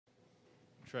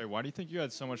Tre, why do you think you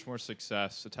had so much more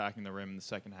success attacking the rim in the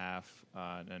second half,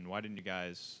 and why didn't you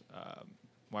guys?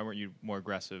 Why weren't you more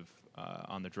aggressive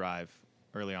on the drive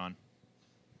early on?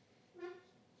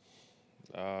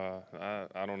 I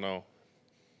don't know.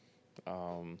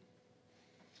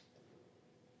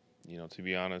 To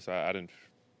be honest, I didn't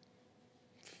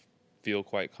feel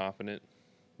quite confident,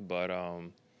 but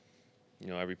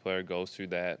every player goes through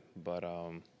that. But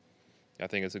I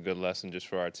think it's a good lesson just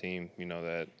for our team.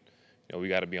 That we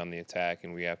got to be on the attack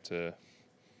and we have to,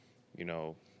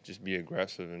 just be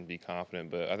aggressive and be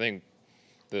confident. But I think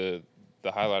the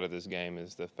highlight of this game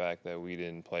is the fact that we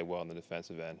didn't play well in the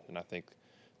defensive end, and I think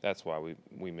that's why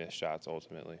we missed shots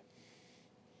ultimately.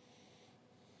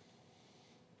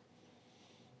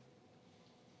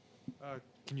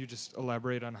 Can you just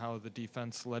elaborate on how the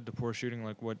defense led to poor shooting?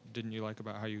 Like, what didn't you like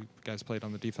about how you guys played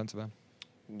on the defensive end?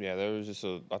 Yeah, there was just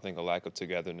I think a lack of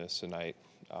togetherness tonight.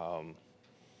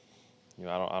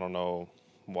 I don't know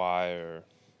why or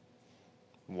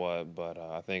what, but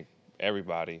I think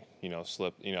everybody,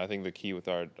 slipped. I think the key with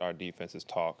our defense is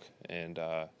talk, and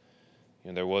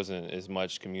there wasn't as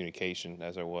much communication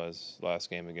as there was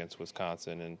last game against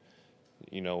Wisconsin, and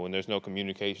when there's no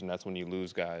communication, that's when you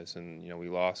lose guys, and we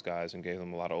lost guys and gave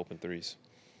them a lot of open threes.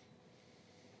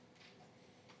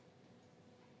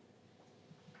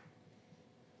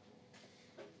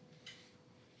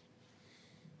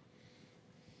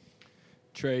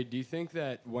 Tre, do you think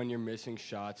that when you're missing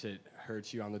shots, it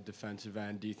hurts you on the defensive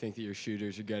end? Do you think that your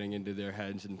shooters are getting into their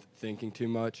heads and thinking too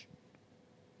much?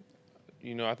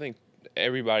 I think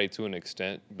everybody to an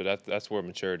extent, but that's where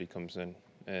maturity comes in,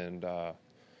 and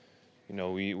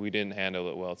we didn't handle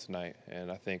it well tonight,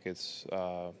 and I think it's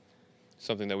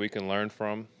something that we can learn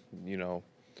from.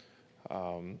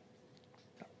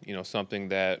 Something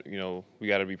that we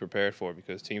got to be prepared for,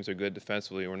 because teams are good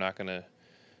defensively. We're not going to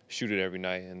shoot it every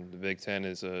night, and the Big Ten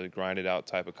is a grinded out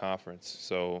type of conference.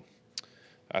 So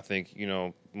I think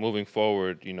moving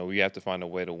forward, we have to find a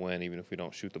way to win, even if we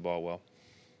don't shoot the ball well.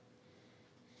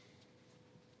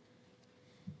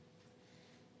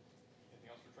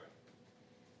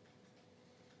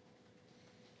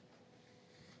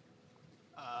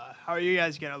 How are you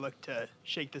guys going to look to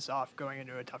shake this off going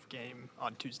into a tough game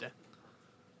on Tuesday?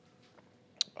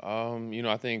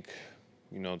 I think,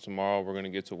 tomorrow we're going to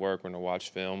get to work. We're going to watch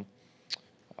film.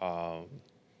 I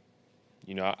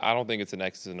don't think it's an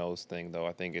X's and O's thing, though.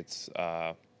 I think it's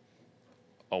a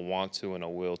want to and a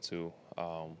will to.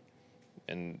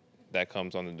 And that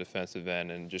comes on the defensive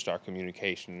end and just our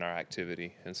communication and our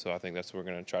activity. And so I think that's what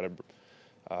we're going to try to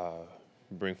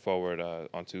bring forward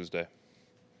on Tuesday.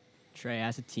 Tre,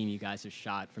 as a team, you guys have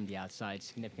shot from the outside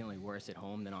significantly worse at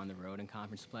home than on the road in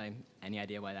conference play. Any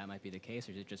idea why that might be the case,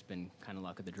 or has it just been kind of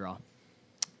luck of the draw?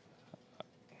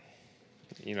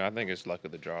 I think it's luck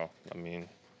of the draw. I mean,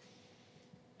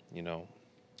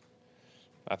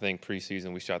 I think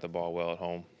preseason we shot the ball well at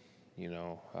home,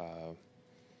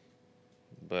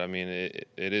 but I mean, it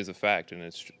is a fact and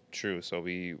it's true. So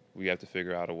we have to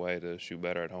figure out a way to shoot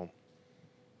better at home.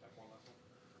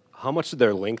 How much did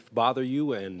their length bother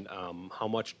you, and how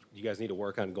much do you guys need to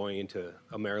work on going into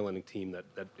a Maryland team that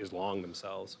is long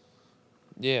themselves?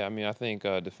 Yeah, I mean, I think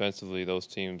defensively those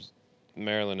teams,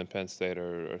 Maryland and Penn State,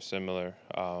 are similar.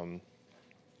 I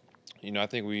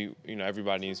think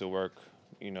everybody needs to work,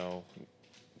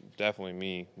 definitely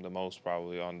me the most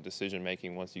probably, on decision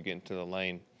making once you get into the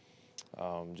lane.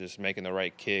 Just making the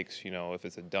right kicks, if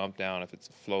it's a dump down, if it's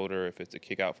a floater, if it's a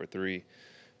kick out for three.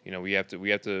 We have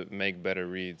to make better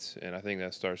reads, and I think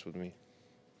that starts with me.